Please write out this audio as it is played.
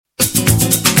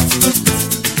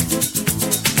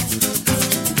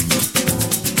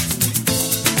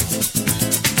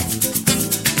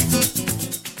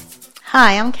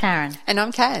Hi, I'm Karen. And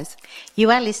I'm Kaz.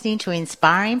 You are listening to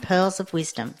Inspiring Pearls of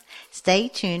Wisdom. Stay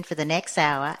tuned for the next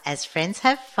hour as friends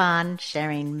have fun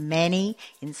sharing many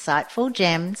insightful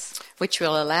gems, which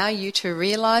will allow you to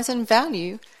realise and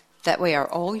value that we are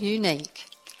all unique.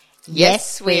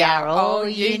 Yes, we are all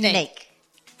unique.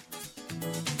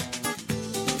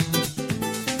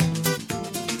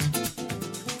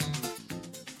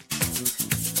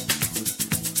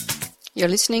 You're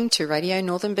listening to Radio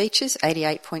Northern Beaches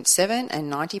 88.7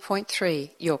 and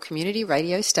 90.3, your community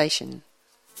radio station.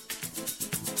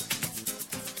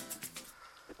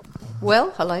 Well,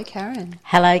 hello, Karen.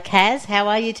 Hello, Kaz. How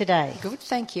are you today? Good,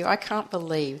 thank you. I can't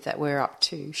believe that we're up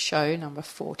to show number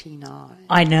 49.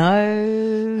 I know,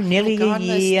 nearly a year.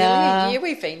 Nearly a year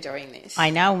we've been doing this.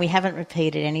 I know, and we haven't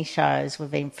repeated any shows.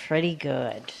 We've been pretty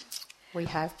good. We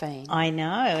have been. I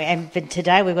know, but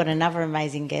today we've got another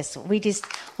amazing guest.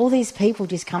 All these people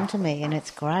just come to me, and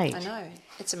it's great. I know,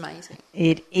 it's amazing.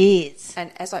 It is.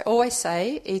 And as I always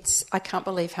say, I can't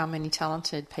believe how many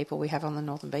talented people we have on the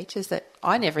Northern Beaches that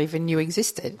I never even knew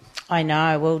existed. I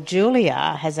know. Well,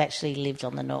 Julia has actually lived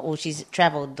on the north. Well, she's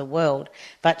travelled the world,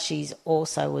 but she's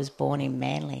also was born in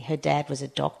Manly. Her dad was a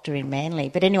doctor in Manly.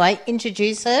 But anyway,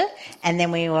 introduce her, and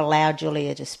then we will allow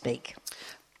Julia to speak.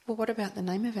 Well, what about the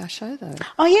name of our show, though?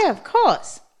 Oh, yeah, of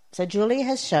course. So Julia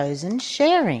has chosen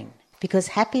sharing, because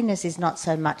happiness is not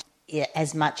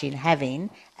as much in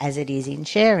having as it is in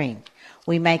sharing.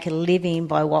 We make a living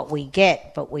by what we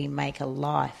get, but we make a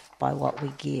life by what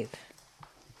we give.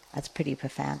 That's pretty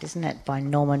profound, isn't it? By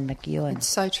Norman McEwen. It's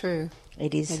so true.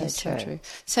 It is so true.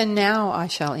 So now I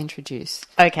shall introduce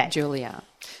Julia.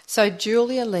 So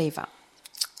Julia Lever.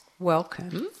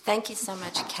 Welcome. Thank you so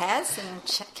much, Kaz and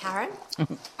Karen.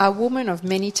 A woman of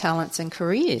many talents and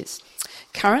careers.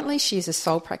 Currently, she is a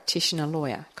sole practitioner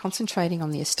lawyer, concentrating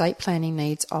on the estate planning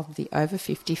needs of the over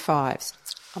 55s.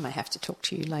 I may have to talk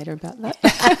to you later about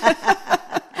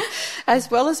that. As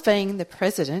well as being the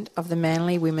president of the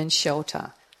Manly Women's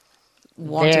Shelter.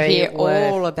 Want to hear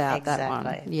all about that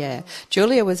one. Yeah.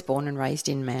 Julia was born and raised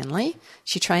in Manly.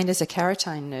 She trained as a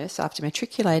Karatane nurse after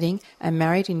matriculating and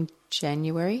married in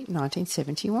January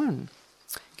 1971.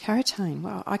 Karatane,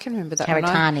 wow, I can remember that.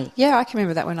 Karatani. I can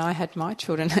remember that when I had my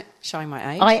children, showing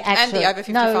my age. And the over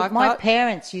 55 my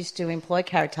parents used to employ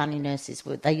Karatani nurses.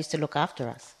 They used to look after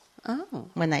us. Oh.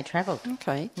 When they travelled.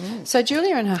 Okay. So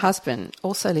Julia and her husband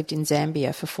also lived in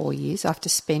Zambia for 4 years after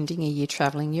spending a year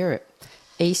travelling Europe,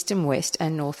 East and West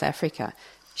and North Africa.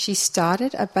 She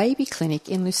started a baby clinic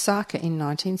in Lusaka in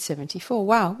 1974.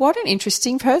 Wow, what an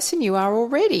interesting person you are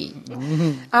already.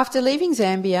 Mm-hmm. After leaving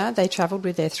Zambia, they travelled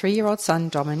with their 3-year-old son,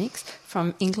 Dominic,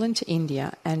 from England to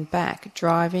India and back,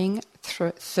 driving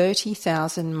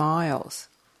 30,000 miles.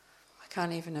 I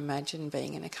can't even imagine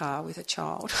being in a car with a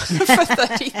child for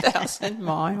 30,000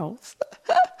 miles.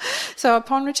 So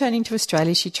upon returning to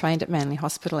Australia, she trained at Manly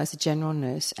Hospital as a general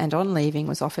nurse and on leaving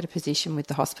was offered a position with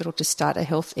the hospital to start a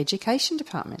health education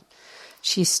department.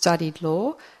 She studied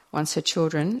law once her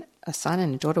children, a son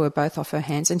and a daughter, were both off her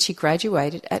hands, and she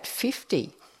graduated at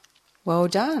 50. Well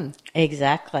done.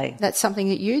 Exactly. That's something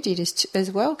that you did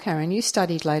as well, Karen. You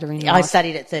studied later in life. I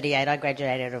studied at 38. I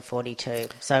graduated at 42.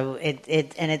 So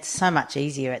it's so much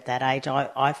easier at that age,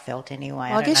 I felt anyway.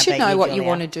 Well, I guess you know what you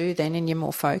want to do then and you're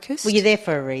more focused. Well, you're there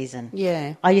for a reason.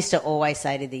 Yeah. I used to always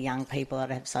say to the young people that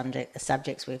I have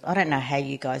subjects with, I don't know how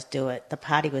you guys do it. The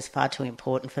party was far too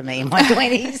important for me in my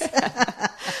 20s.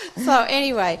 So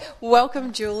anyway,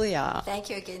 welcome, Julia. Thank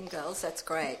you again, girls. That's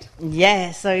great.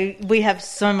 Yeah, so we have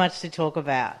so much to talk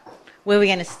about. Where are we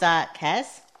going to start,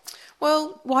 Kaz?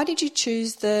 Well, why did you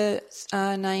choose the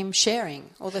name sharing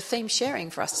or the theme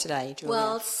sharing for us today, Julia?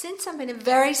 Well, since I've been a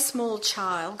very small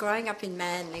child, growing up in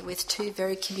Manly with 2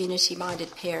 very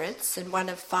community-minded parents and one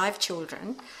of 5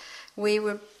 children, we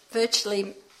were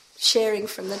virtually sharing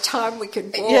from the time we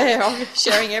could walk. Yeah,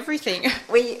 sharing everything.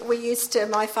 We used to,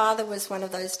 my father was one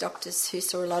of those doctors who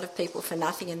saw a lot of people for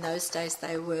nothing. In those days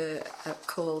they were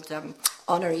called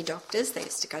honorary doctors. They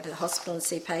used to go to the hospital and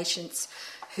see patients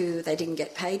who they didn't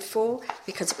get paid for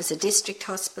because it was a district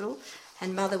hospital.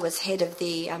 And Mother was head of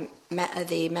the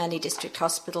Manly District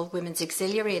Hospital Women's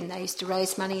Auxiliary, and they used to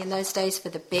raise money in those days for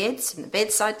the beds and the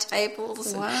bedside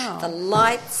tables and the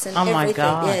lights and everything. My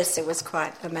God. Yes, it was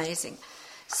quite amazing.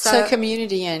 So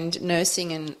community and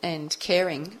nursing and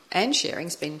caring and sharing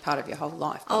has been part of your whole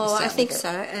life. Oh, I think so.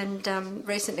 And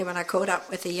recently when I caught up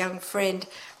with a young friend,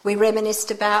 we reminisced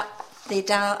about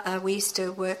we used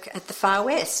to work at the Far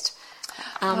West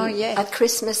at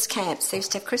Christmas camps. They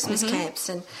used to have Christmas camps,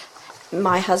 and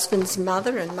my husband's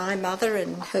mother and my mother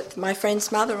and my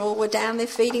friend's mother all were down there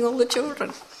feeding all the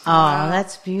children. Oh,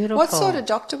 that's beautiful. What sort of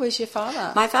doctor was your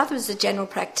father? My father was a general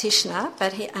practitioner,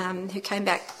 but he who came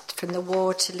back from the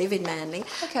war to live in Manly.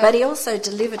 Okay. But he also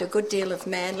delivered a good deal of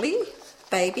Manly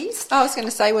babies. I was going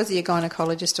to say, was he a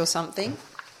gynaecologist or something?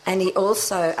 And he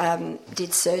also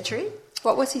did surgery.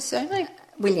 What was his surname?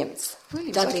 Williams.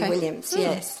 Dudley okay. Williams,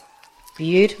 yes.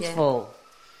 Beautiful.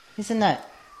 Isn't it?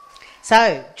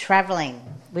 So, travelling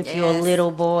with your Yes.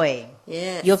 little boy.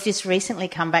 Yes. You've just recently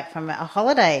come back from a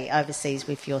holiday overseas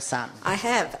with your son. I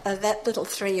have. That little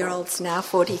 3-year-old's now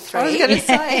 43. I was going to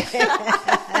say.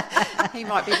 He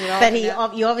might be a bit older But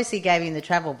now. you obviously gave him the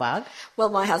travel bug. Well,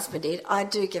 my husband did. I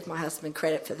do give my husband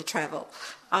credit for the travel.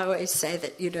 I always say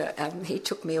that, he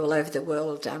took me all over the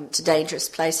world to dangerous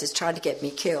places trying to get me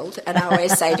killed. And I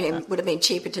always say to him, it would have been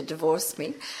cheaper to divorce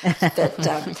me. But,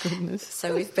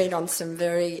 so we've been on some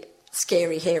very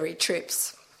scary, hairy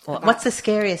trips. What's the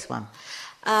scariest one?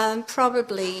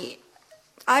 Probably,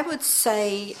 I would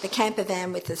say the camper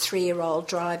van with the 3-year-old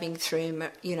driving through,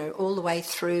 all the way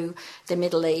through the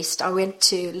Middle East. I went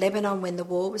to Lebanon when the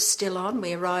war was still on.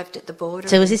 We arrived at the border.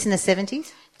 So was this in the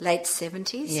 70s? Late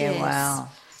 70s, Yeah, yes. wow.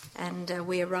 And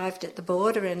we arrived at the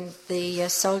border and the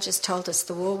soldiers told us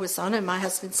the war was on, and my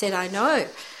husband said, I know.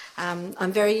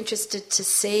 I'm very interested to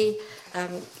see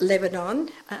Lebanon.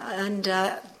 And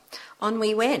on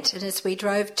we went. And as we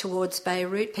drove towards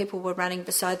Beirut, people were running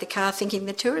beside the car thinking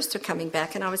the tourists were coming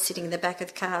back, and I was sitting in the back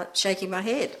of the car shaking my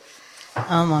head.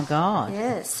 Oh, my God.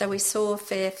 Yes, so we saw a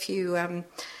fair few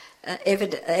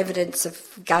evidence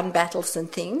of gun battles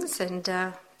and things. And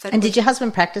Did your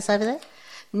husband practice over there?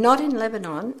 Not in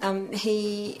Lebanon.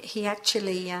 He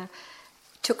actually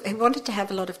he wanted to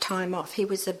have a lot of time off. He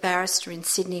was a barrister in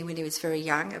Sydney when he was very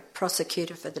young, a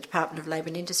prosecutor for the Department of Labour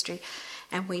and Industry.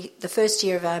 And the first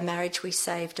year of our marriage, we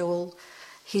saved all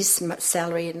his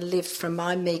salary and lived from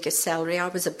my meagre salary. I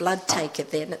was a blood taker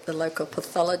then at the local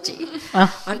pathology.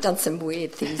 I've done some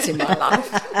weird things in my life,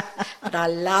 but I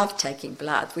love taking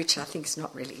blood, which I think is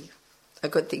not really a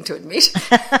good thing to admit.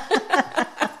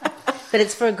 But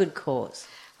it's for a good cause.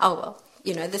 Oh, well,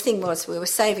 the thing was we were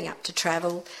saving up to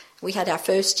travel. We had our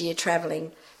first year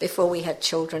travelling before we had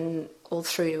children all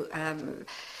through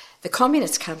the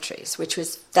communist countries,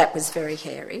 that was very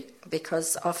hairy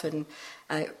because often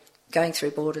going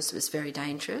through borders was very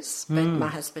dangerous. But my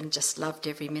husband just loved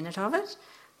every minute of it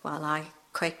while I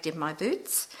quaked in my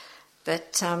boots.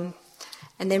 But and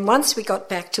then once we got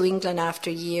back to England after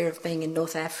a year of being in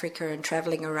North Africa and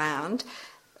travelling around,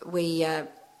 we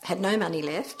had no money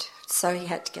left, so he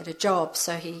had to get a job.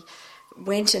 So he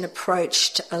went and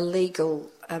approached a legal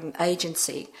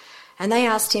agency, and they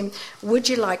asked him, would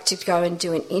you like to go and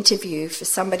do an interview for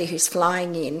somebody who's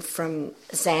flying in from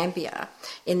Zambia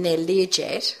in their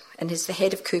Learjet and is the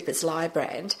head of Cooper's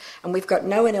Lybrand, and we've got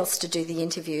no one else to do the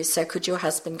interview, so could your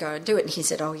husband go and do it? And he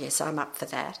said, oh yes, I'm up for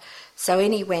that. So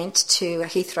in he went to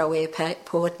Heathrow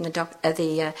Airport, and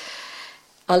the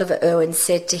Oliver Irwin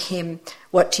said to him,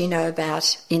 what do you know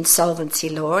about insolvency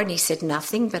law? And he said,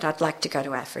 nothing, but I'd like to go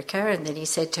to Africa. And then he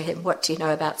said to him, what do you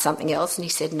know about something else? And he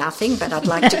said, nothing, but I'd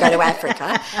like to go to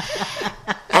Africa.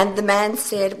 And the man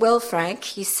said, well, Frank,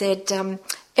 he said,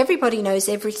 everybody knows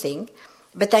everything,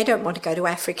 but they don't want to go to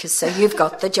Africa, so you've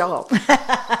got the job.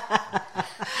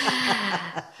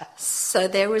 So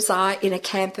there was I in a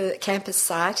campus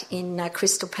site in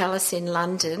Crystal Palace in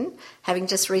London, having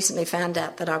just recently found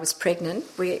out that I was pregnant.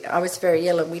 I was very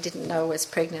ill and we didn't know I was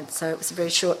pregnant, so it was a very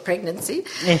short pregnancy.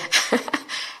 Yeah.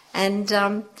 And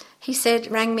he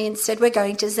rang me and said, we're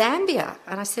going to Zambia.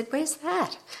 And I said, where's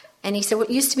that? And he said, well,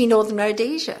 it used to be Northern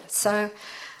Rhodesia. So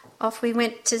off we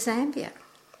went to Zambia.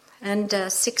 And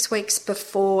 6 weeks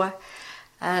before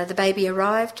the baby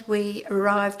arrived, we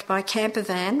arrived by camper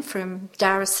van from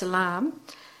Dar es Salaam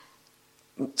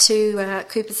to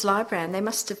Cooper's Lybrand. They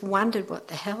must have wondered what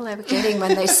the hell they were getting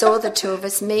when they saw the two of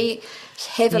us, me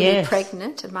heavily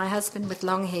pregnant and my husband with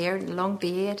long hair and a long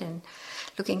beard and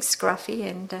looking scruffy,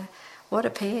 and what a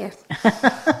pair.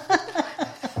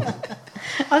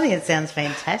 I think it sounds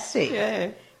fantastic.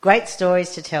 Yeah. Great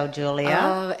stories to tell, Julia.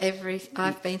 Oh,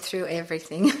 I've been through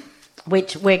everything.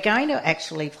 Which we're going to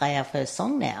actually play our first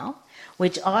song now,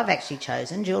 which I've actually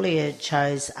chosen. Julia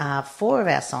chose 4 of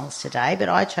our songs today, but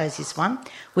I chose this one,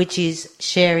 which is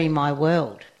Sharing My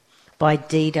World by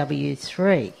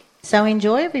DW3. So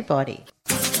enjoy, everybody.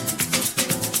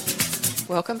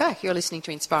 Welcome back. You're listening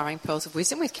to Inspiring Pearls of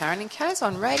Wisdom with Karen and Kaz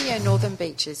on Radio Northern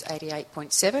Beaches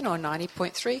 88.7 or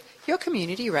 90.3, your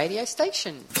community radio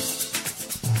station.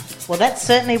 Well, that's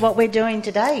certainly what we're doing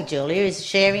today, Julia, is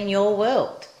sharing your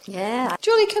world. Yeah.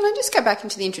 Julie, can I just go back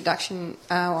into the introduction?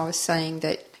 I was saying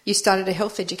that you started a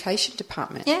health education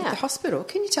department at the hospital.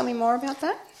 Can you tell me more about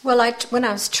that? Well, when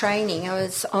I was training, I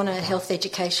was on a health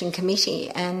education committee,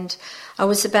 and I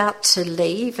was about to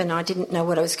leave, and I didn't know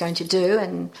what I was going to do,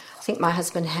 and I think my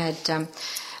husband had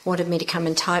wanted me to come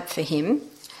and type for him,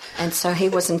 and so he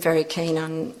wasn't very keen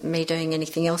on me doing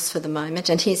anything else for the moment,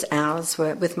 and his hours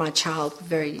were, with my child,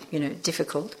 very,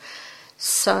 difficult.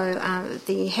 So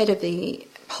the head of the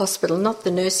hospital, not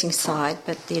the nursing side,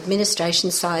 but the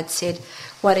administration side, said,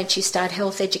 why don't you start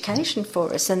health education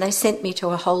for us? And they sent me to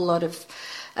a whole lot of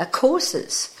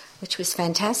courses, which was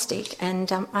fantastic,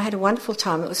 and I had a wonderful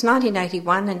time. It was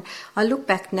 1981, and I look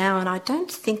back now and I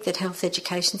don't think that health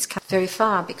education's come very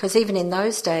far, because even in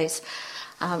those days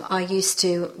I used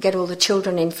to get all the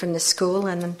children in from the school,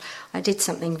 and I did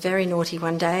something very naughty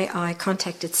one day. I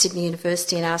contacted Sydney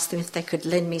University and asked them if they could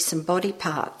lend me some body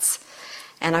parts,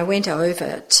 and I went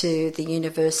over to the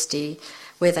university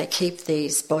where they keep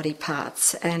these body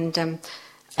parts, and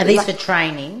are these for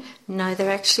training? No, they're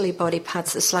actually body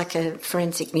parts. It's like a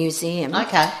forensic museum.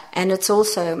 Okay. And it's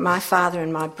also, my father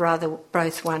and my brother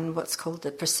both won what's called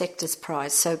the Prosector's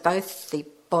Prize. So both the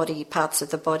body parts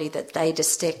of the body that they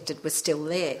dissected were still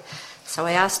there. So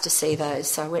I asked to see those,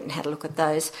 so I went and had a look at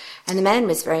those. And the man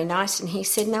was very nice, and he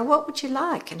said, now what would you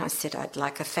like? And I said, I'd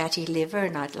like a fatty liver,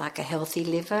 and I'd like a healthy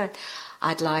liver.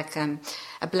 I'd like a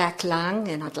black lung,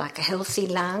 and I'd like a healthy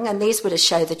lung. And these were to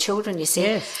show the children, you see.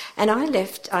 Yes. And I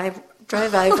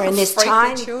drove over in this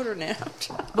tiny... Freak the children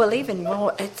out. Well, even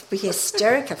more, it'd be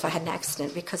hysterical if I had an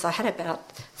accident, because I had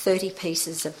about 30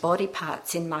 pieces of body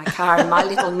parts in my car, in my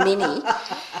little Mini,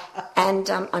 and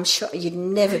I'm sure you'd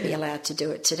never be allowed to do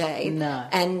it today. No.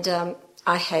 And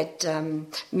I had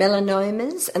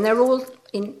melanomas, and they're all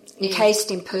encased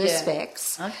in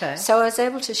perspex. Yeah. Okay. So I was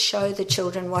able to show the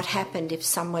children what happened if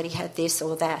somebody had this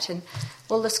or that, and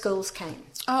all the schools came.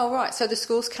 Oh, right. So the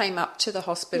schools came up to the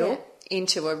hospital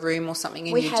into a room or something,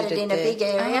 and we you had did it in there. a big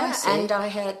area, Oh, and I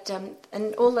had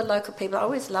and all the local people. I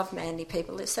always love Manly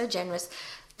people; they're so generous.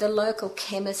 The local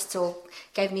chemists all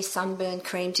gave me sunburn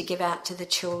cream to give out to the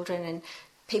children, and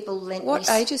people lent me. What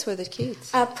ages were the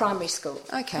kids? Primary school.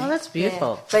 Okay. Oh, that's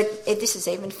beautiful. Yeah. But this is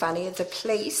even funnier. The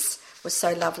police was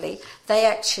so lovely. They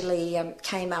actually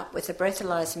came up with a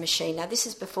breathalyzer machine. Now, this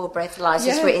is before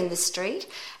breathalyzers were in the street,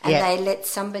 and they let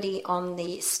somebody on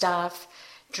the staff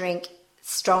drink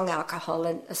strong alcohol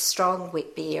and a strong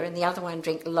wheat beer, and the other one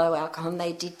drink low alcohol, and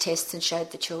they did tests and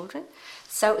showed the children.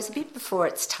 So it was a bit before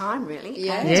its time, really.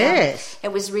 Yeah. And, Yes.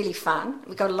 it was really fun.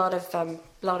 We got a lot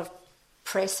of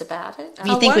press about it.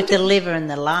 You think with the liver and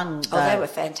the lung, though, they were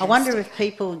fantastic. I wonder if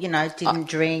people, didn't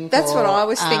drink. That's or, what I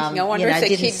was thinking. I wonder if the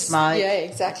didn't kids, smoke. yeah,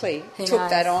 exactly, Who took knows?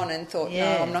 that on and thought,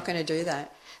 Yeah. no, I'm not going to do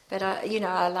that. But,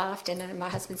 I laughed, and my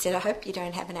husband said, I hope you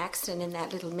don't have an accident in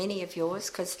that little Mini of yours,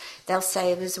 because they'll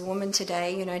say there's a woman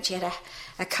today, and she had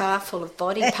a car full of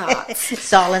body parts.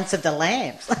 Silence of the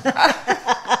Lambs.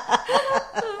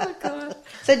 Oh, God.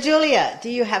 So, Julia, do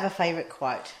you have a favourite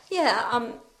quote?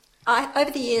 Yeah,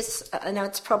 over the years, I know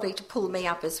it's probably to pull me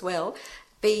up as well,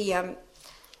 be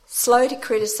slow to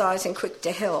criticise and quick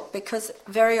to help, because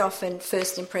very often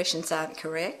first impressions aren't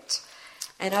correct.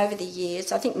 And over the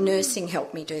years, I think nursing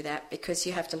helped me do that, because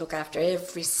you have to look after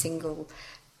every single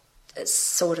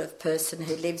sort of person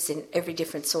who lives in every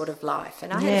different sort of life.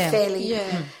 And I had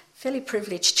a fairly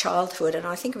privileged childhood, and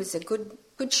I think it was a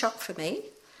good shock for me.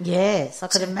 Yes, I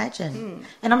could imagine.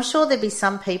 And I'm sure there'd be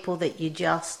some people that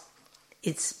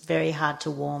it's very hard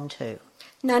to warm to.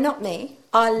 No, not me.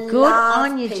 Good Good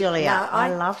on you, people. Julia. No,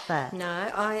 I love that. No,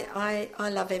 I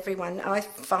love everyone. I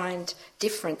find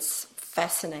difference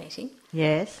fascinating.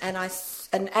 Yes.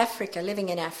 And Africa, living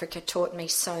in Africa, taught me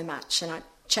so much, and it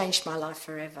changed my life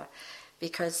forever,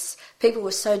 because people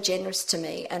were so generous to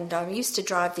me. And I used to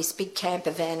drive this big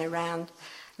camper van around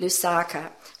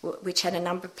Lusaka, which had a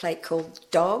number plate called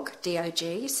DOG,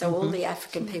 D-O-G. So all the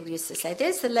African people used to say,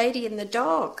 there's the lady in the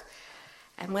dog.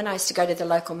 And when I used to go to the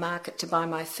local market to buy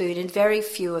my food, and very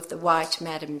few of the white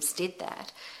madams did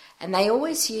that, and they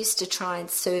always used to try and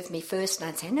serve me first, and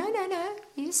I'd say, no,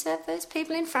 you serve those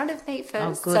people in front of me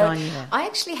first. Oh, good on you. I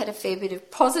actually had a fair bit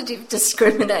of positive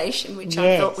discrimination, which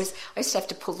I thought was, I used to have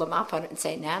to pull them up on it and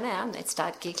say, now, and they'd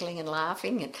start giggling and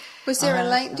laughing. And Was there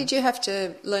did you have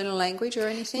to learn a language or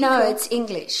anything? no, or? it's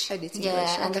English. Oh, it's English,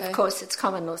 yeah, and okay. of course it's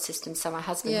common law system, so my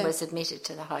husband was admitted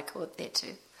to the High Court there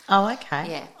too. Oh,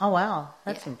 okay. Yeah. Oh, wow.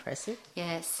 That's impressive.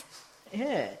 Yes.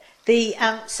 Yeah.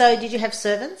 So did you have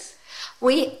servants?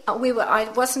 I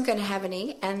wasn't going to have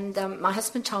any, and my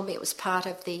husband told me it was part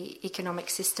of the economic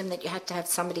system that you had to have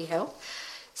somebody help.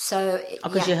 So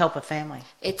Because you help a family.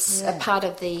 it's a part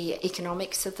of the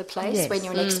economics of the place when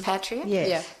you're an expatriate. Yes.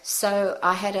 Yeah. So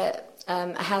I had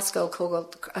a house girl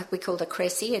we called her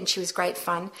Cressy, and she was great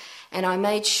fun. And I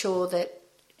made sure that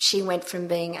she went from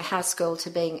being a house girl to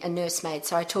being a nursemaid.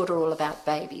 So I taught her all about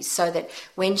babies, so that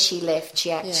when she left,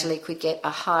 she actually could get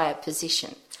a higher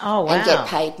position. Oh, wow. And get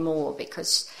paid more,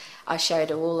 because I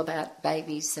showed her all about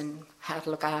babies and how to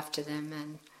look after them.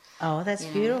 And Oh, that's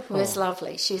beautiful. It was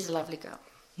lovely. She's a lovely girl.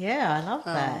 Yeah, I love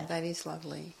that. Oh, that is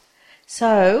lovely.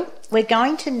 So we're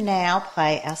going to now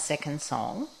play our second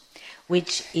song,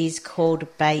 which is called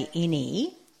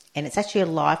Bayini, and it's actually a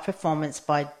live performance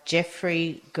by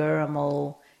Jeffrey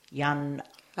Guramal Yun.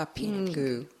 A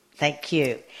Pingu. Thank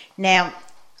you. Now,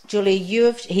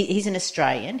 Julia, he's an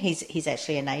Australian. He's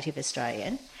actually a native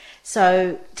Australian.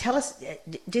 So tell us,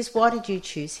 just why did you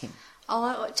choose him?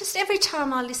 Oh, just every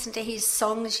time I listen to his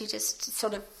songs, you just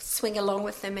sort of swing along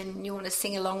with them and you want to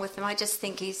sing along with them. I just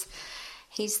think he's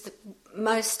the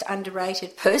most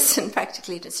underrated person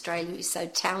practically in Australia. He's so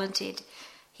talented.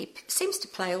 He seems to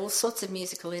play all sorts of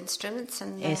musical instruments.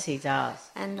 And Yes, he does.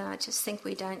 And I just think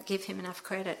we don't give him enough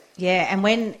credit. Yeah, and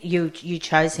when you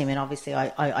chose him, and obviously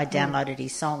I downloaded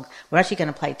his songs, we're actually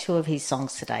going to play 2 of his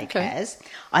songs today, Kaz.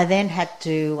 I then had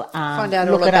to Find out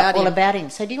look all about him.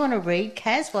 So do you want to read,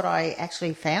 Kaz, what I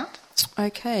actually found?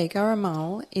 Okay,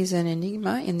 Guramal is an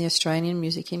enigma in the Australian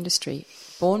music industry.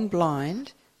 Born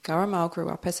blind, Guramal grew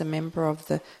up as a member of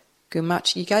the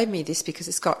Gumatj. You gave me this because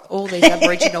it's got all these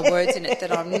Aboriginal words in it that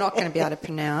I'm not going to be able to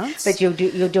pronounce. But you'll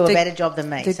do a better job than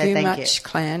me, so thank you. The Gumatj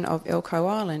clan of Elcho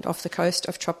Island, off the coast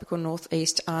of tropical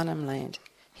northeast Arnhem Land.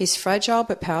 His fragile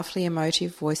but powerfully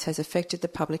emotive voice has affected the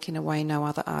public in a way no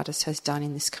other artist has done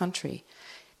in this country.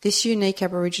 This unique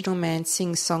Aboriginal man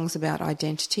sings songs about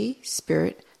identity,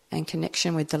 spirit, and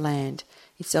connection with the land,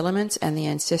 its elements, and the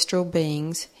ancestral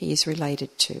beings he is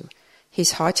related to.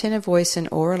 His high tenor voice and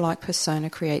aura-like persona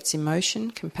creates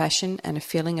emotion, compassion, and a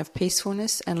feeling of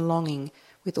peacefulness and longing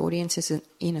with audiences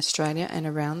in Australia and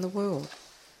around the world.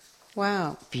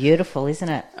 Wow. Beautiful, isn't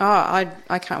it? Oh,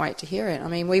 I can't wait to hear it. I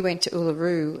mean, we went to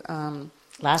Uluru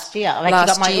last year. I've actually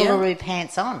got my Uluru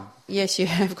pants on. Yes, you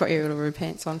have got your Uluru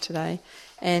pants on today.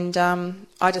 And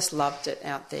I just loved it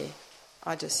out there.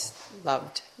 I just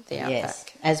loved the outback. Yes,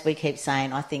 as we keep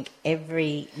saying, I think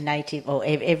every native or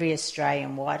every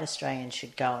Australian, white Australian,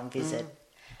 should go and visit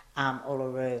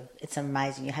Uluru. It's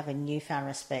amazing. You have a newfound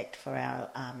respect for our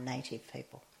native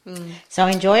people. So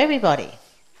enjoy, everybody.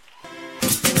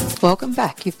 Welcome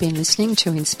back. You've been listening to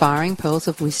Inspiring Pearls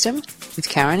of Wisdom with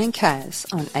Karen and Kaz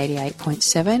on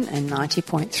 88.7 and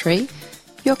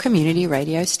 90.3, your community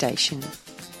radio station.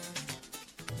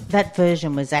 That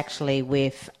version was actually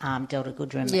with Delta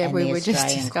Goodrum and we the were Australian just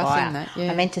discussing Choir. that, yeah.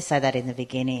 I meant to say that in the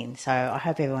beginning, so I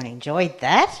hope everyone enjoyed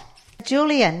that.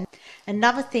 Julian,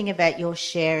 another thing about your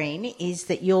sharing is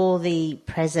that you're the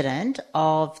president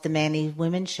of the Manly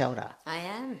Women's Shelter. I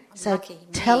am. So Lucky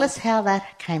tell me. us how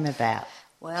that came about.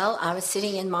 Well, I was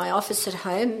sitting in my office at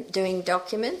home doing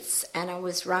documents, and I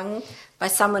was rung by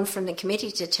someone from the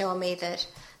committee to tell me that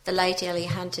the late Ellie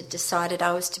Hunt had decided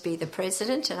I was to be the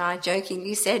president, and I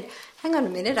jokingly said, hang on a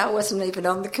minute, I wasn't even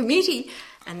on the committee.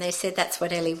 And they said that's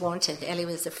what Ellie wanted. Ellie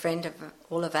was a friend of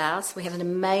all of ours. We have an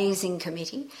amazing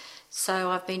committee.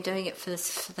 So I've been doing it for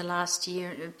the last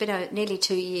year, nearly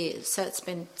 2 years. So it's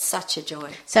been such a joy.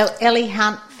 So Ellie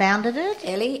Hunt founded it?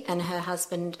 Ellie and her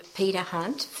husband Peter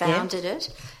Hunt founded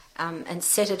it and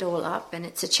set it all up. And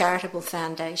it's a charitable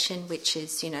foundation, which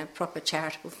is, proper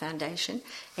charitable foundation.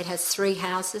 It has 3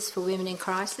 houses for women in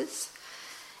crisis.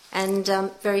 And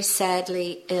very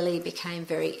sadly, Ellie became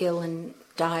very ill and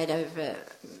died over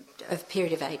a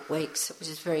period of 8 weeks, which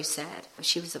is very sad.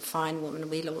 She was a fine woman.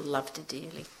 We all loved her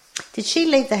dearly. Did she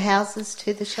leave the houses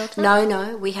to the shelter?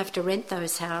 No, we have to rent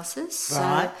those houses.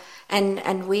 Right.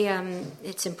 And we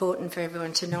it's important for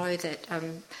everyone to know that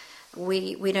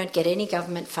we don't get any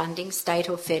government funding, state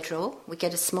or federal. We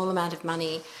get a small amount of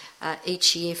money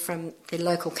each year from the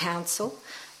local council,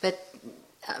 but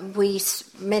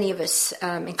many of us,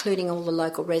 including all the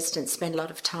local residents, spend a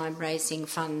lot of time raising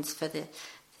funds for the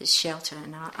shelter.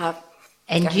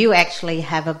 And you actually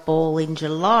have a ball in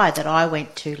July that I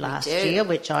went to last year,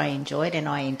 which I enjoyed, and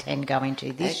I intend going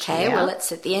to this year. Okay, well,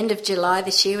 it's at the end of July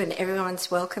this year, and everyone's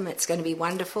welcome. It's going to be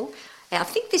wonderful. I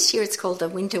think this year it's called the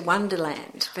Winter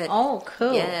Wonderland. But oh,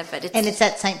 cool. Yeah, but it's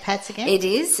at St. Pat's again? It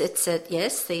is. It's at,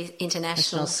 the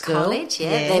International College.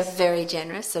 Yeah, yes. They're very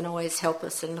generous and always help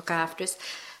us and look after us.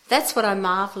 That's what I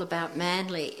marvel about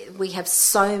Manly. We have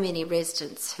so many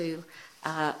residents who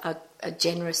are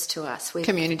generous to us. We've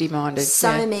Community-minded.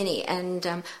 so many, and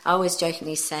I always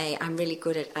jokingly say I'm really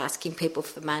good at asking people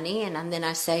for money, and then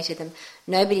I say to them,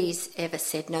 nobody's ever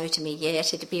said no to me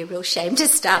yet. It'd be a real shame to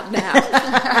start now.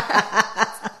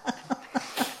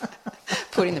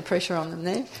 Putting the pressure on them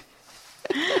there.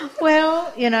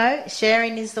 Well,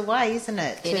 sharing is the way, isn't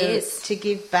it? It is. To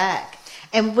give back.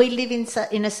 And we live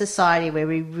in a society where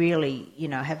we really,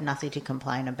 have nothing to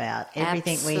complain about.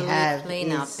 Everything we have is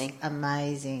nothing.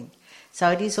 Amazing. So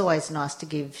it is always nice to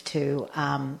give to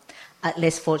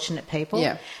less fortunate people.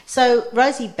 Yeah. So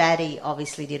Rosie Batty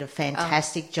obviously did a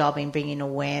fantastic job in bringing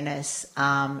awareness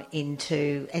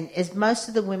into, and as most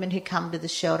of the women who come to the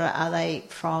shelter, are they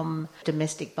from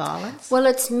domestic violence? Well,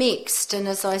 it's mixed, and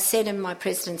as I said in my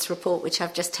President's report, which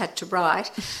I've just had to write,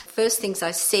 first things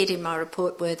I said in my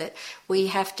report were that we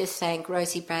have to thank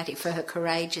Rosie Batty for her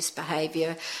courageous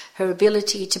behaviour, her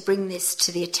ability to bring this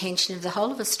to the attention of the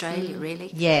whole of Australia,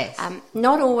 really. Yes.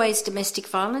 Not always domestic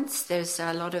violence. There's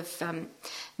a lot of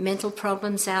mental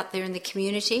problems out there in the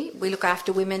community. We look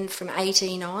after women from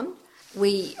 18 on.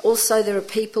 There are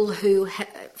people who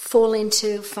fall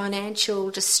into financial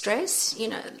distress.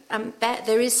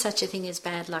 There is such a thing as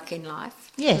bad luck in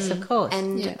life. Yes, of course.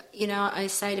 And, I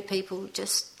say to people,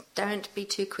 just don't be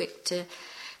too quick to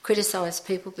criticise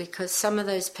people, because some of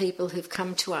those people who've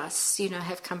come to us,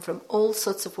 have come from all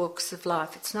sorts of walks of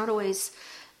life. It's not always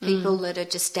people that are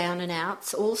just down and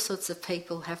outs. All sorts of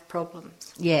people have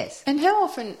problems. Yes. And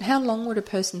how long would a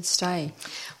person stay?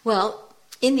 Well,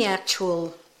 in the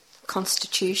actual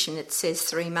constitution it says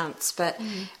 3 months, but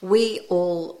we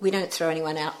don't throw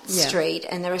anyone out the street,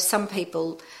 and there are some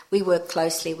people. We work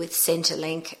closely with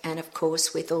Centrelink and of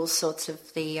course with all sorts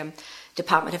of the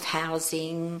Department of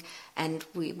Housing, and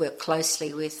we work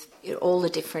closely with all the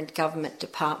different government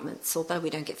departments. Although we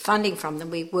don't get funding from them,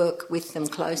 we work with them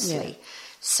closely.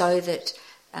 So that,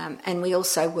 and we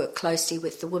also work closely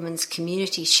with the women's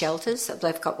community shelters.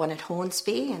 They've got one at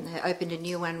Hornsby, and they opened a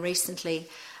new one recently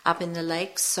up in the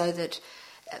lakes, so that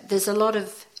there's a lot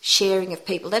of sharing of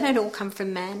people. They don't all come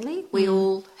from Manly. We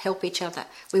all help each other.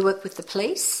 We work with the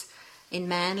police in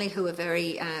Manly, who are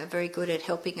very, very good at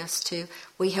helping us too.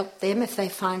 We help them if they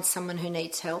find someone who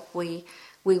needs help.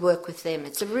 We work with them.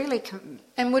 It's a really...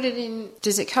 And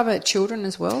does it cover children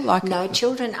as well? No,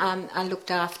 children are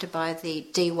looked after by the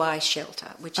DY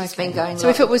shelter, which has been going on. So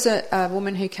if it was a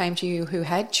woman who came to you who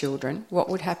had children, what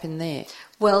would happen there?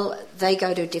 Well, they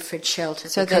go to a different shelter,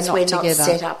 so because we're not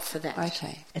set up for that.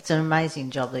 Okay. It's an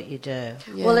amazing job that you do.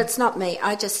 Yeah. Well, it's not me.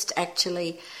 I just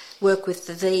actually work with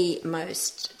the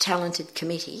most talented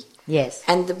committee. Yes.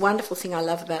 And the wonderful thing I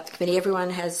love about the committee,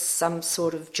 everyone has some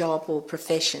sort of job or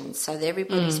profession, so that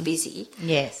everybody's busy.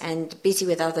 Yes. And busy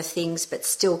with other things, but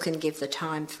still can give the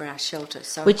time for our shelter.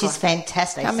 So which is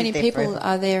fantastic. How many people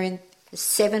are there in?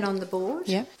 7 on the board.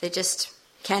 Yeah. They're just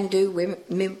can-do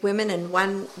women and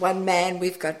one man.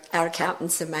 We've got our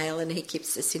accountant's a male, and he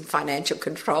keeps us in financial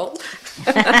control.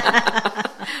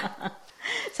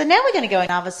 So now we're going to go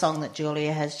another song that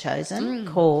Julia has chosen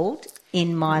called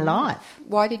In My Life.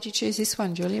 Why did you choose this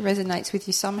one, Julia? Resonates with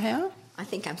you somehow? I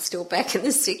think I'm still back in the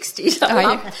 60s.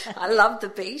 I love the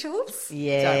Beatles.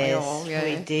 Yes,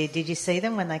 we did. Did you see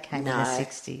them when they came in the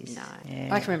 60s? No. Yeah.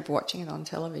 I can remember watching it on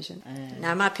television.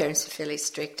 No, my parents were fairly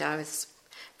strict. I was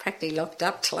practically locked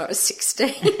up till I was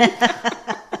 16.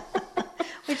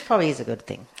 Which probably is a good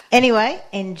thing. Anyway,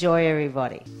 enjoy,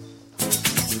 everybody.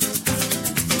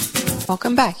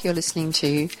 Welcome back. You're listening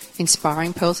to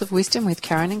Inspiring Pearls of Wisdom with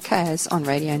Karen and Kaz on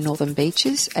Radio Northern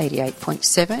Beaches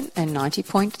 88.7 and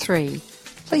 90.3.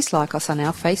 Please like us on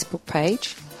our Facebook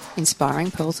page,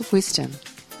 Inspiring Pearls of Wisdom.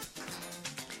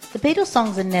 The Beatles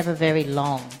songs are never very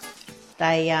long.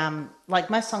 They, like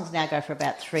most songs now go for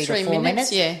about 3 to 4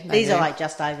 minutes. Yeah, these are like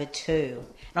just over 2.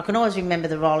 And I can always remember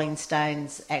the Rolling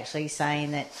Stones actually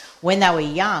saying that when they were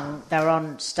young, they were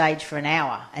on stage for an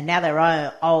hour, and now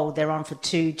they're old, they're on for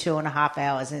 2.5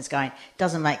 hours, and it's going,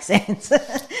 doesn't make sense.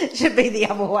 It should be the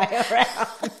other way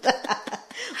around.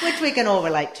 Which we can all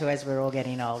relate to as we're all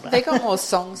getting older. They've got more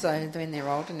songs, though, when they're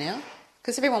older now,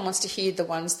 because everyone wants to hear the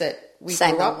ones that we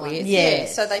Same grew up old with. ones. Yeah,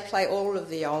 so they play all of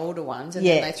the older ones, and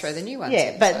then they throw the new ones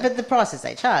in. But the prices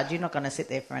they charge, you're not going to sit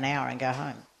there for an hour and go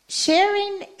home.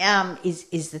 Sharing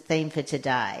is the theme for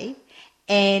today,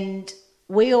 and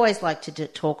we always like to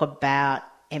talk about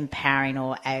empowering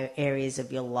all areas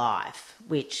of your life,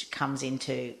 which comes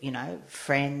into,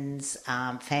 friends,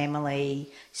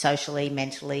 family, socially,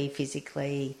 mentally,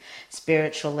 physically,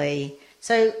 spiritually.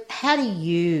 So how do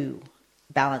you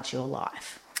balance your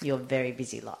life, your very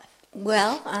busy life?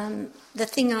 Well, the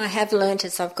thing I have learnt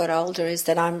as I've got older is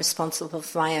that I'm responsible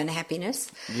for my own happiness.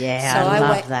 Yeah, I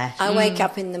love that. I wake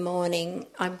up in the morning,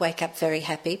 I wake up very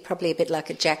happy, probably a bit like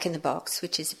a jack in the box,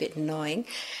 which is a bit annoying.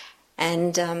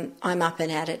 And I'm up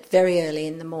and at it very early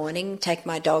in the morning, take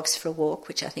my dogs for a walk,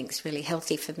 which I think is really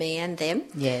healthy for me and them.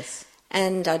 Yes.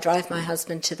 And I drive my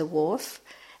husband to the wharf,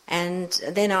 and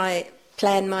then I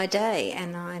plan my day,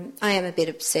 and I am a bit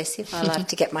obsessive. I like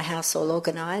to get my house all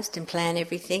organised and plan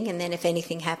everything, and then if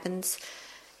anything happens,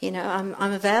 I'm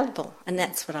available, and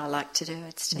that's what I like to do.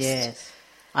 It's just Yes,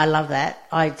 I love that.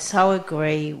 I so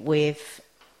agree with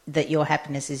that. Your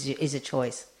happiness is a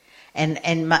choice, and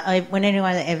when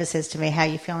anyone ever says to me, "How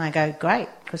you feeling?" I go, "Great,"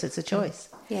 because it's a choice.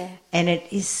 Yeah, and it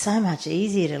is so much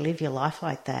easier to live your life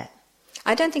like that.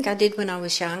 I don't think I did when I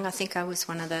was young. I think I was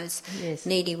one of those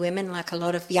needy women, like a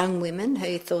lot of young women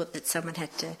who thought that someone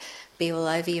had to be all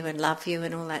over you and love you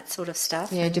and all that sort of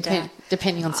stuff. Yeah, and,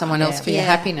 depending on someone else for your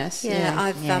happiness. Yeah,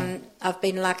 I've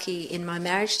been lucky in my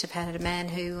marriage to have had a man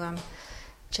who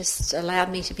just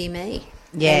allowed me to be me.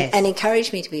 Yes. And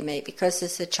encouraged me to be me, because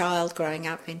as a child growing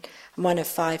up, I'm one of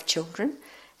 5 children,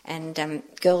 and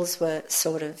girls were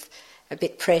sort of a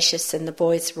bit precious and the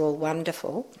boys were all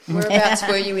wonderful. Whereabouts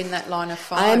were you in that line of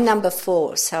 5? I am number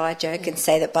 4, so I joke and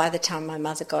say that by the time my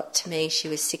mother got to me, she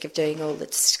was sick of doing all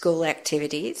the school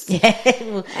activities. Yeah,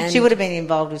 well, she would have been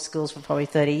involved with schools for probably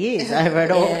 30 years over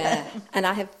it all. Yeah, and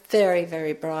I have very,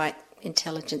 very bright,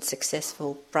 intelligent,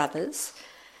 successful brothers,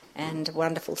 and a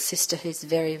wonderful sister who's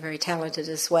very, very talented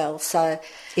as well. So,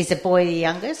 is the boy the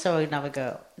youngest or another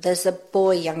girl? There's a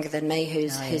boy younger than me who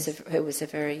was a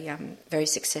very, very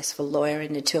successful lawyer,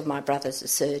 and the 2 of my brothers are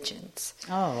surgeons.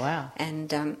 Oh wow!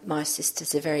 And my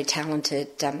sister's a very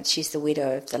talented. She's the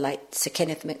widow of the late Sir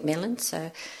Kenneth Macmillan,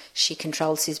 so she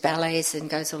controls his ballets and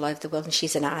goes all over the world. And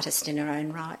she's an artist in her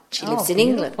own right. She lives in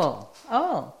England.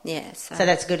 Oh, yeah. So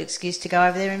that's a good excuse to go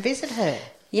over there and visit her.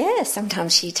 Yeah,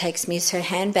 sometimes she takes me as her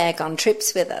handbag on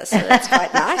trips with her, so that's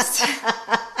quite nice.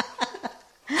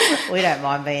 We don't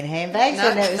mind being handbags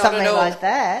No, or not something at all. like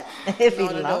that. It'd be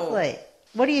Not at lovely.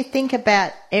 What do you think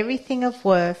about everything of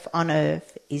worth on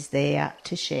earth is there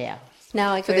to share?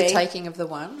 No, I For agree. the taking of the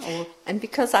one? And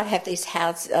because I have these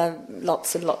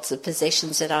lots and lots of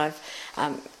possessions that I've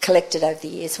collected over the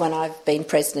years when I've been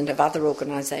president of other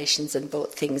organisations and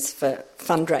bought things for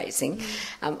fundraising,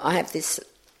 I have this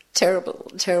terrible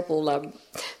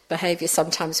behaviour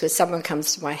sometimes where someone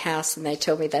comes to my house and they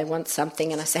tell me they want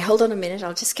something, and I say, hold on a minute,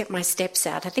 I'll just get my steps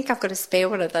out. I think I've got a spare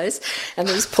one of those. And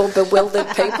these poor bewildered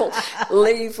people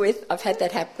leave with, I've had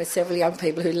that happen with several young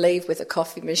people who leave with a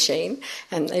coffee machine,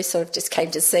 and they sort of just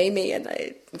came to see me and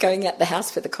they're going out the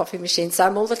house with a coffee machine. So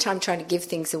I'm all the time trying to give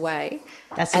things away.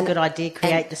 That's a good idea,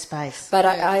 create the space. But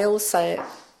I also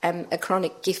am a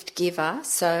chronic gift giver,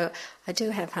 so I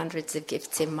do have hundreds of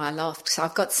gifts in my loft, so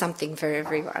I've got something for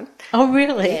everyone. Oh,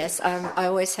 really? Yes, I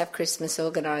always have Christmas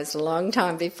organised a long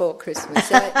time before Christmas,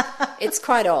 so it's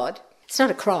quite odd. It's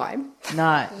not a crime.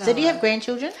 No. So do you have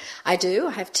grandchildren? I do.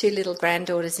 I have 2 little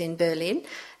granddaughters in Berlin.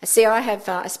 See, I have.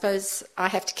 I suppose I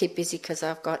have to keep busy because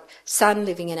I've got a son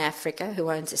living in Africa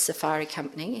who owns a safari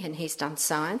company, and he's done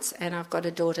science, and I've got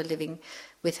a daughter living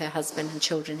with her husband and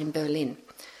children in Berlin.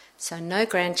 So no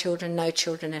grandchildren, no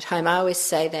children at home. I always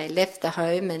say they left the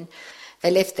home and they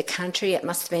left the country. It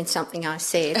must have been something I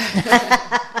said.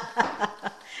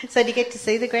 So do you get to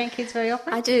see the grandkids very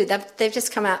often? I do. They've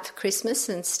just come out for Christmas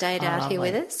and stayed out lovely. here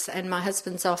with us. And my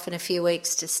husband's off in a few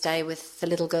weeks to stay with the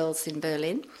little girls in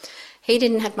Berlin. He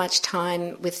didn't have much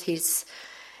time with his,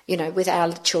 with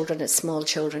our children as small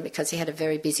children because he had a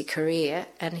very busy career,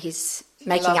 and he's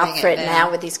making up for it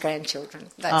now with his grandchildren.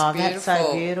 That's beautiful. That's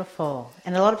so beautiful.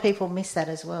 And a lot of people miss that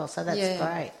as well, so that's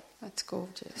great. That's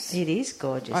gorgeous. It is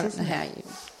gorgeous, I don't know how you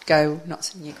go not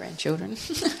seeing your grandchildren.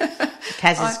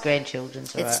 Kaz's grandchildren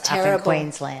are It's up terrible. in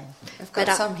Queensland. I've got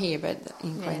some here, but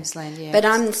in Queensland, yeah. But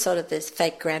I'm sort of the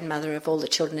fake grandmother of all the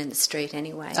children in the street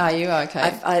anyway. Are you?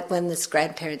 Okay. When this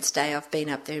Grandparents' Day, I've been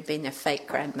up there and been a fake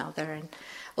grandmother, and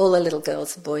all the little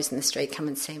girls and boys in the street come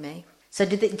and see me. So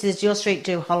does your street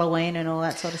do Halloween and all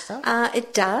that sort of stuff?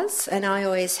 It does, and I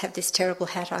always have this terrible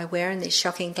hat I wear and these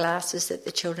shocking glasses that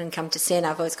the children come to see, and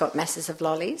I've always got masses of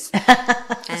lollies.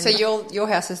 So your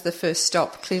house is the first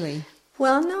stop, clearly.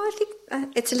 Well, no, I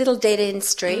think it's a little dead-end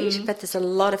street, but there's a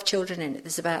lot of children in it.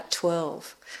 There's about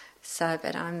 12. So,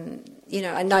 but I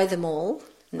know them all.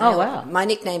 Oh, wow. My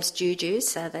nickname's Juju,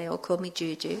 so they all call me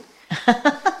Juju.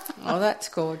 Oh, that's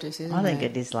gorgeous, isn't it? I think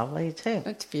it is lovely too.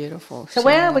 It's beautiful. So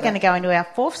where are we going to go into our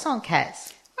 4th song,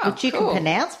 Kaz? which you cool. can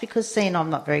pronounce, because seeing I'm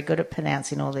not very good at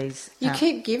pronouncing all these. You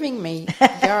keep giving me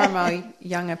Garamo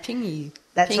Youngapingu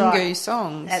That's Pingu right.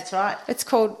 songs. That's right. It's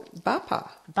called Bapa.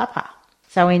 Bapa.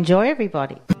 So enjoy,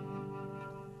 everybody.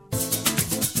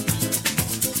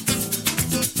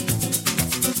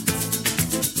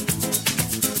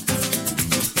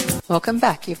 Welcome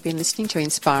back. You've been listening to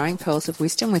Inspiring Pearls of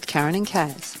Wisdom with Karen and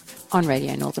Kaz on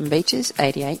Radio Northern Beaches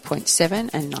 88.7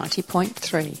 and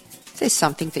 90.3. If there's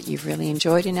something that you've really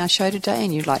enjoyed in our show today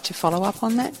and you'd like to follow up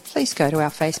on that, please go to our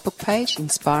Facebook page,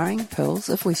 Inspiring Pearls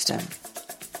of Wisdom.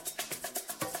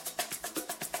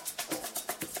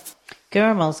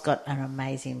 Guramal's got an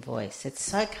amazing voice. It's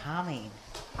so calming,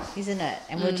 isn't it?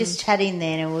 And we're just chatting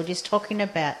then, and we're just talking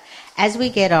about, as we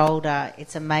get older,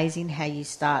 it's amazing how you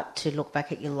start to look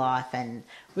back at your life and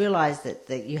realise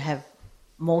that you have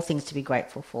more things to be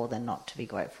grateful for than not to be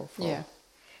grateful for. Yeah.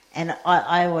 And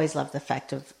I always love the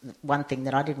fact of one thing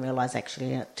that I didn't realise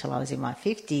actually until I was in my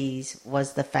 50s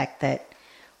was the fact that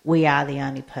we are the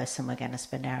only person we're going to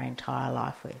spend our entire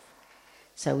life with.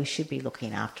 So we should be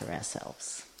looking after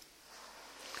ourselves.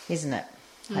 Isn't it?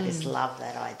 I just love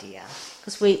that idea.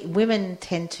 Because women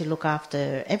tend to look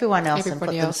after everyone else and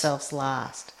put themselves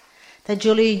last. So,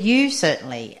 Julia, you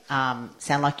certainly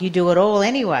sound like you do it all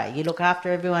anyway. You look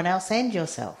after everyone else and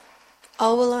yourself.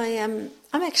 Oh, well, I'm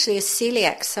actually a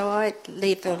celiac, so I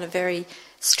live on a very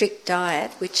strict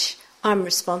diet, which I'm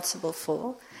responsible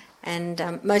for.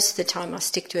 And most of the time I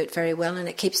stick to it very well, and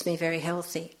it keeps me very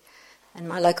healthy. And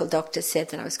my local doctor said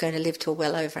that I was going to live till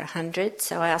well over 100,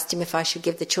 so I asked him if I should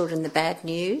give the children the bad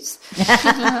news.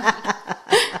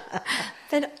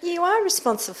 But you are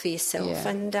responsible for yourself,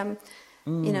 and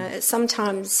you know,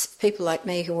 sometimes people like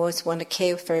me who always want to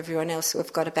care for everyone else,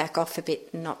 we've got to back off a bit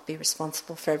and not be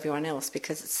responsible for everyone else,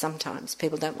 because sometimes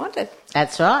people don't want it.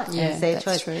 That's right. Yeah, that's their that's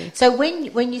choice. true. So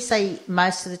when you say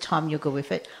most of the time you're good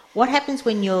with it, what happens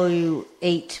when you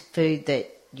eat food that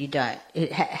you don't?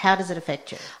 How does it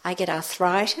affect you? I get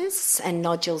arthritis and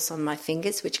nodules on my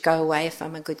fingers, which go away if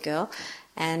I'm a good girl,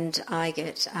 and I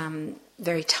get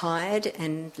very tired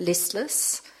and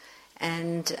listless.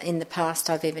 And in the past,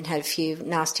 I've even had a few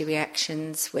nasty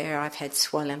reactions where I've had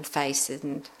swollen face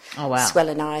and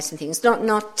swollen eyes and things.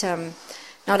 Not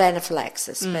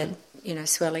anaphylaxis, but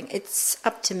swelling. It's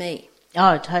up to me.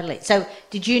 Oh, totally. So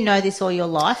did you know this all your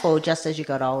life, or just as you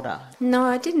got older? No,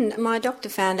 I didn't. My doctor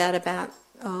found out about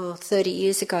 30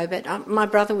 years ago, but my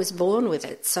brother was born with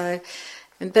it. So,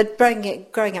 but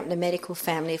growing up in a medical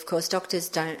family, of course, doctors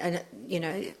don't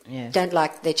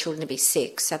like their children to be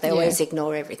sick, so they always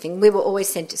ignore everything. We were always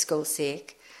sent to school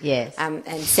sick. Yes. And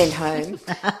sent home,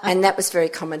 and that was very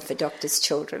common for doctors'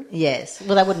 children. Yes.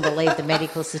 Well, they wouldn't believe the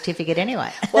medical certificate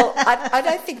anyway. Well, I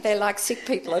don't think they like sick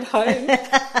people at home.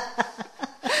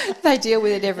 They deal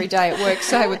with it every day at work,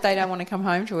 so they don't want to come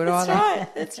home to it either.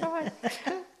 That's right.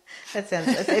 That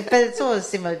sounds, but it's all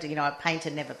similar to, a painter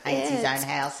never paints his own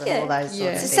house and all those sorts of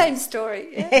It's things. the same story.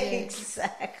 Yeah.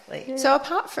 Exactly. So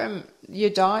apart from your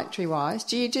dietary-wise,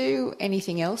 do you do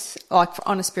anything else, like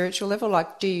on a spiritual level?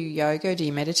 Like, do you yoga? Do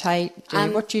you meditate?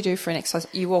 What do you do for an exercise?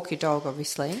 You walk your dog,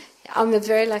 obviously. I'm a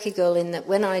very lucky girl in that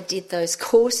when I did those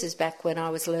courses back when I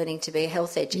was learning to be a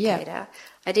health educator,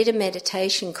 I did a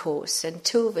meditation course, and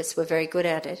 2 of us were very good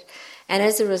at it. And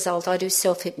as a result, I do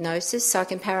self-hypnosis, so I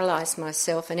can paralyse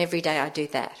myself, and every day I do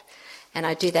that. And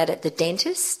I do that at the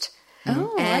dentist.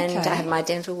 Oh, and okay. I have my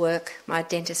dental work. My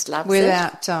dentist loves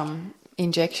Without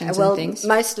injections and things?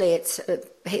 Well, mostly it's...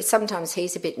 sometimes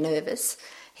he's a bit nervous.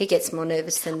 He gets more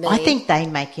nervous than me. I think they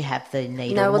make you have the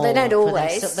needle more. No, well, they don't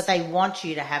always. But they want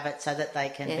you to have it so that they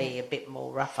can be a bit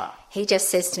more rougher. He just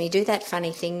says to me, do that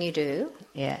funny thing you do.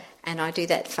 Yeah. And I do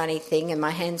that funny thing and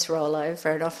my hands roll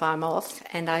over and I'm off.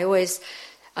 And I'm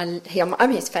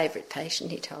his favourite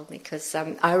patient, he told me, because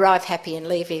I arrive happy and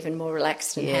leave even more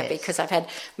relaxed and happy because I've had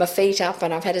my feet up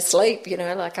and I've had a sleep,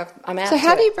 like I'm out. So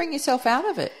how do you bring yourself out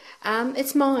of it?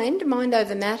 It's mind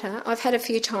over matter. I've had a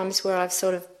few times where I've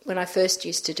sort of, when I first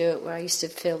used to do it, where I used to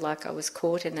feel like I was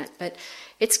caught in it. But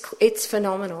it's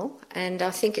phenomenal, and I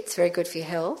think it's very good for your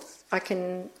health. I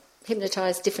can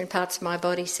hypnotise different parts of my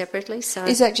body separately. So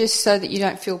is that just so that you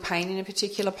don't feel pain in a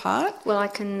particular part? Well, I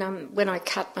can, when I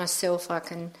cut myself, I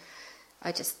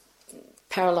just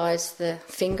paralyse the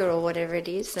finger or whatever it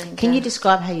is. And can you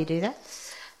describe how you do that?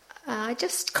 I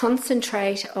just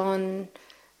concentrate on...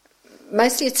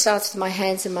 Mostly it starts with my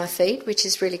hands and my feet, which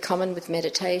is really common with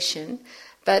meditation.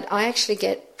 But I actually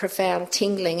get profound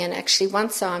tingling, and actually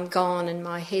once I'm gone and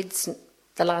my head's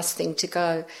the last thing to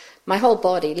go, my whole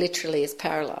body literally is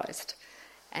paralysed.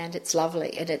 And it's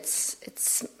lovely, and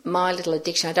it's my little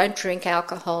addiction. I don't drink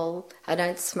alcohol, I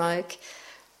don't smoke,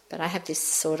 But I have this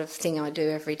sort of thing I do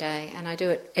every day, and I do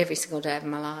it every single day of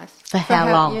my life. For how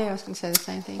long? Yeah, I was going to say the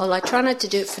same thing. Well, I try not to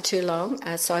do it for too long,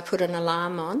 so I put an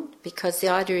alarm on, because the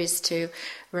idea is to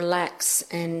relax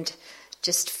and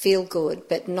just feel good,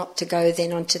 but not to go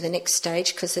then on to the next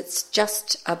stage, because it's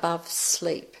just above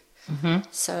sleep. Mm-hmm.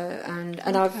 So, and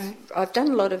I've done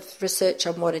a lot of research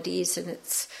on what it is, and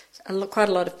it's quite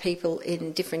a lot of people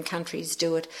in different countries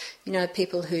do it. You know,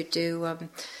 people who do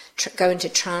go into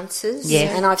trances,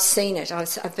 and I've seen it. I've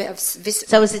visited.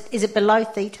 So is it below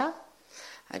theta?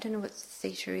 I don't know what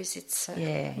theta is. It's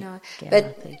no,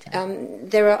 but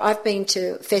I've been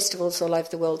to festivals all over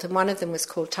the world, and one of them was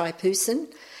called Taipusan,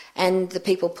 and the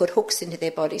people put hooks into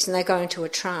their bodies, and they go into a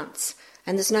trance,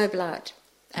 and there's no blood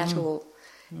at all.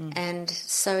 And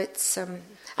so it's,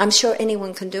 I'm sure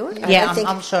anyone can do it.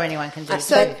 I'm sure anyone can do it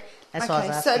too. That's what I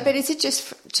was asking. But is it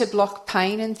just to block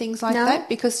pain and things like that?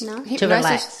 Because to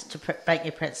relax, to make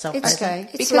yourself open. Okay,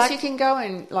 because you can go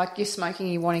and, like, you're smoking,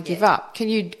 you want to give up.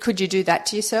 Could you do that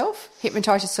to yourself?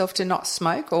 Hypnotise yourself to not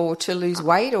smoke or to lose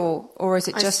weight, or is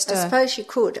it just? I suppose you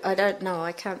could. I don't know.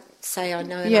 I can't say I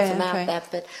know enough about that.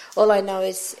 But all I know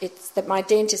is it's that my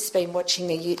dentist's been watching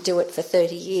me do it for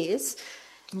 30 years.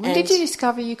 When did you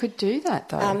discover you could do that,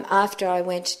 though? After I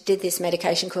did this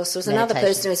medication course, there was another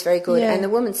person who was very good, and the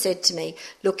woman said to me,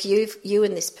 look, you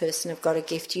and this person have got a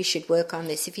gift, you should work on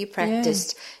this. If you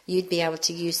practiced, you'd be able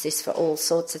to use this for all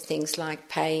sorts of things like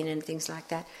pain and things like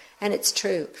that. And it's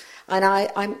true. And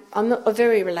I'm not a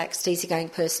very relaxed, easygoing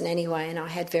person anyway, and I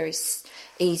had very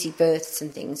easy births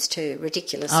and things too,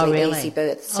 ridiculously easy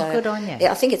births. So good on you.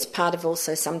 I think it's part of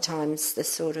also sometimes the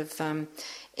sort of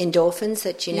endorphins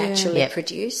that you naturally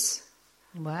produce.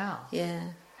 Wow. Yeah.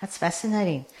 That's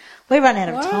fascinating. We run out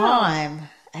of time,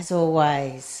 as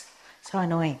always. So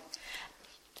annoying.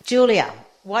 Julia,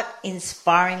 what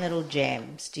inspiring little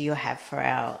gems do you have for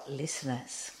our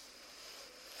listeners?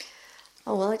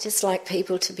 Oh, well, I just like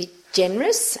people to be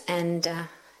generous and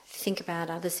think about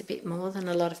others a bit more than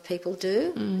a lot of people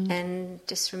do, and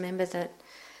just remember that,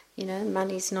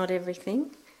 money's not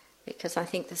everything, because I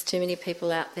think there's too many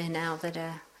people out there now that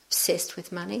are obsessed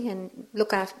with money. And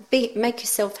make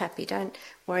yourself happy. Don't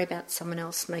worry about someone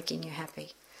else making you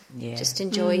happy. Yeah. Just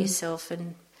enjoy yourself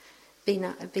and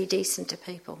be decent to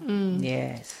people.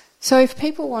 Yes. So if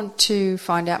people want to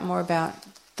find out more about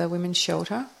the Women's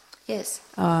Shelter, yes,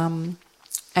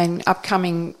 and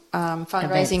upcoming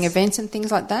fundraising events and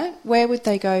things like that, where would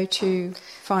they go to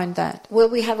find that? Well,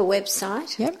 we have a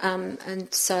website, yep.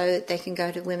 And so they can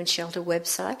go to Women's Shelter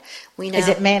website. Is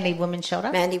it Manly Women's Shelter?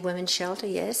 Manly Women's Shelter,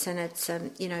 yes, and it's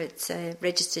it's a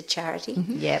registered charity.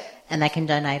 Mm-hmm. Yep, and they can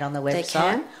donate on the website, they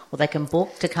can. Or they can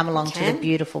book to come along to the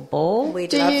beautiful ball.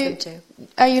 We'd love them to.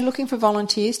 Are you looking for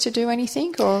volunteers to do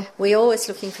anything, or we're always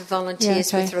looking for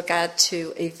volunteers with regard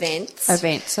to events?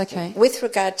 Events, okay. With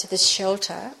regard to the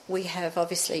shelter, we have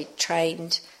obviously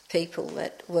trained people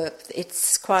that work.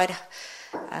 It's quite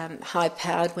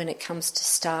high-powered when it comes to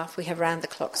staff. We have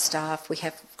round-the-clock staff. We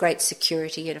have great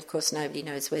security, and of course nobody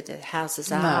knows where the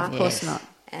houses are. No, of course not.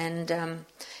 And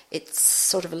it's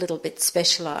sort of a little bit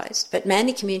specialised. But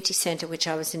Manly Community Centre, which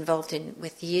I was involved in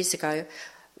with years ago,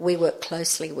 we work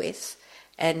closely with,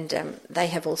 and they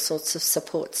have all sorts of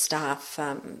support staff,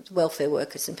 welfare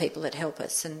workers and people that help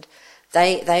us, and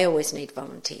they always need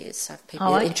volunteers, so if people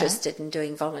are interested in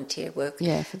doing volunteer work.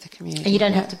 Yeah, for the community. And you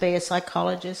don't have to be a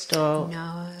psychologist or...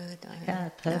 No. Yeah,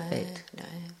 perfect. No.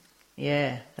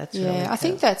 Yeah, that's really cool. I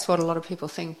think that's what a lot of people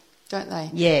think, don't they?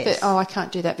 Yes. But, I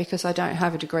can't do that because I don't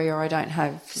have a degree or I don't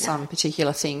have some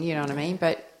particular thing, you know what I mean?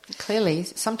 But clearly,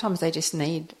 sometimes they just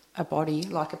need a body,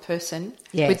 like a person,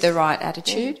 with the right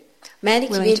attitude. Yeah. Manly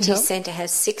Community Centre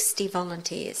has 60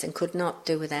 volunteers and could not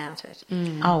do without it.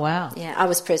 Oh, wow. Yeah, I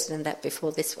was president of that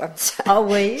before this one. So oh,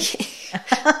 were you?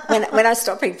 when I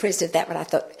stopped being president of that one, I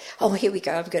thought, here we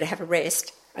go, I'm going to have a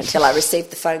rest until I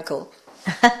received the phone call.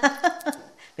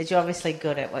 But you're obviously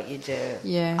good at what you do.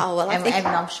 Yeah. Oh, well, and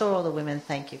I'm sure all the women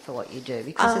thank you for what you do,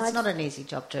 because it's not an easy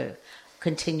job to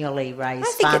continually raise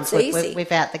funds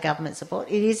without the government support.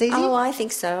 It is easy? Oh, I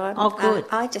think so. Good.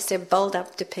 I just am bold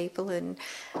up to people, and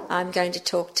I'm going to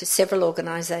talk to several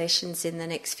organisations in the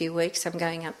next few weeks. I'm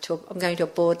going to a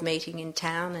board meeting in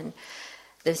town, and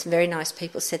there's some very nice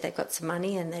people said they've got some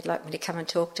money and they'd like me to come and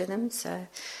talk to them. So,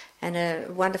 and a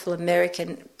wonderful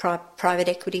American private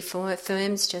equity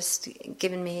firm's just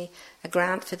given me a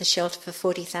grant for the shelter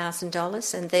for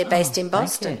 $40,000, and they're based in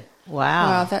Boston.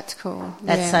 Wow, that's cool.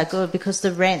 That's so good, because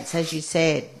the rents, as you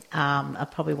said, are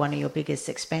probably one of your biggest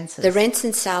expenses. The rents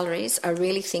and salaries are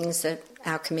really things that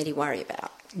our committee worry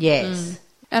about. Yes.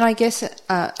 And I guess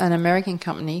an American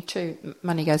company too,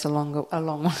 money goes a long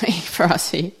way for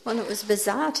us here. Well, it was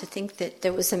bizarre to think that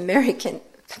there was American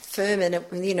firm and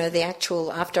the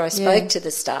actual, after I spoke to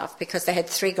the staff, because they had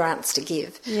 3 grants to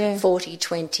give, 40,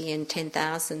 20 and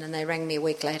 10,000, and they rang me a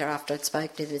week later after I'd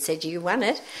spoken to them and said, you won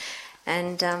it.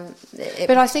 And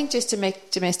but I think just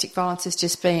domestic violence has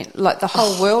just been, like, the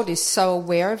whole world is so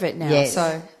aware of it now. Yes.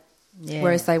 So, Yeah.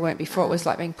 whereas they weren't before, it was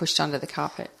like being pushed under the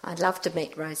carpet. I'd love to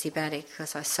meet Rosie Batty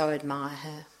because I so admire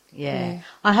her. Yeah.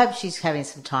 I hope she's having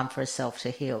some time for herself to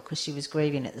heal, because she was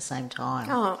grieving at the same time.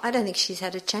 Oh, I don't think she's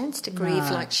had a chance to grieve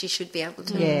like she should be able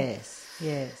to.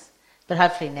 Yes. But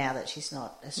hopefully now that she's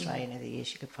not Australian of the Year,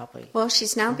 she could probably... Well,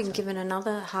 she's now been given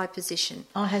another high position.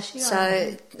 Oh, has she?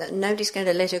 So nobody's going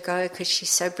to let her go because she's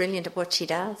so brilliant at what she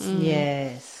does.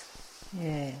 Yes.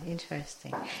 Yeah,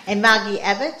 interesting. And Margie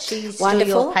Abbott, she's Wonderful.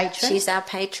 still your patron? She's our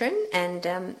patron, and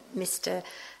Mr.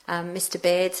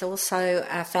 Baird's also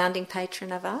a founding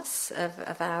patron of us,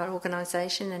 of our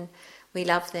organisation, and we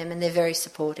love them, and they're very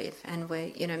supportive. And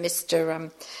Mr.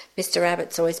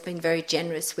 Abbott's always been very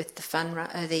generous with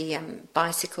the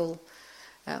bicycle.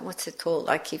 What's it called?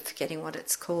 I keep forgetting what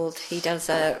it's called. He does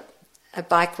a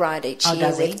bike ride each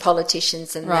year with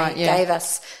politicians, and they gave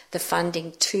us the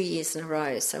funding 2 years in a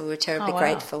row, so we were terribly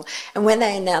grateful. And when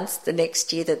they announced the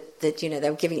next year that they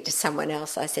were giving it to someone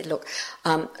else, I said, look,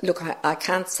 I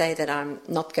can't say that I'm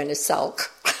not going to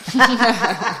sulk.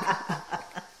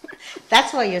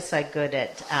 That's why you're so good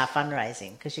at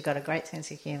fundraising, because you've got a great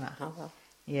sense of humour. Oh, well.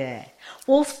 Yeah.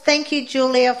 Well, thank you,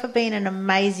 Julia, for being an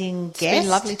amazing guest. It's been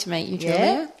lovely to meet you, Julia.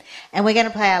 Yeah. And we're going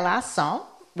to play our last song,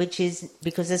 which is,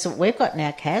 because that's what we've got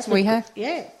now, Kaz. We have.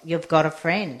 Yeah. You've Got a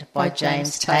Friend by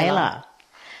James Taylor.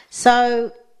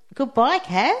 So, goodbye,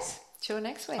 Kaz. Till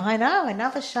next week. I know,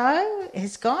 another show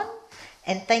has gone.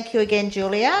 And thank you again,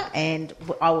 Julia, and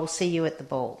I will see you at the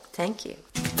ball. Thank you.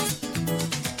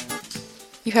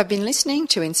 You have been listening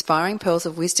to Inspiring Pearls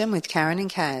of Wisdom with Karen and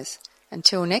Kaz.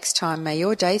 Until next time, may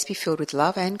your days be filled with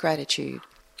love and gratitude.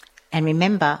 And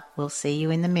remember, we'll see you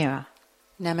in the mirror.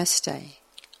 Namaste.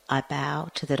 I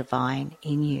bow to the divine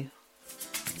in you.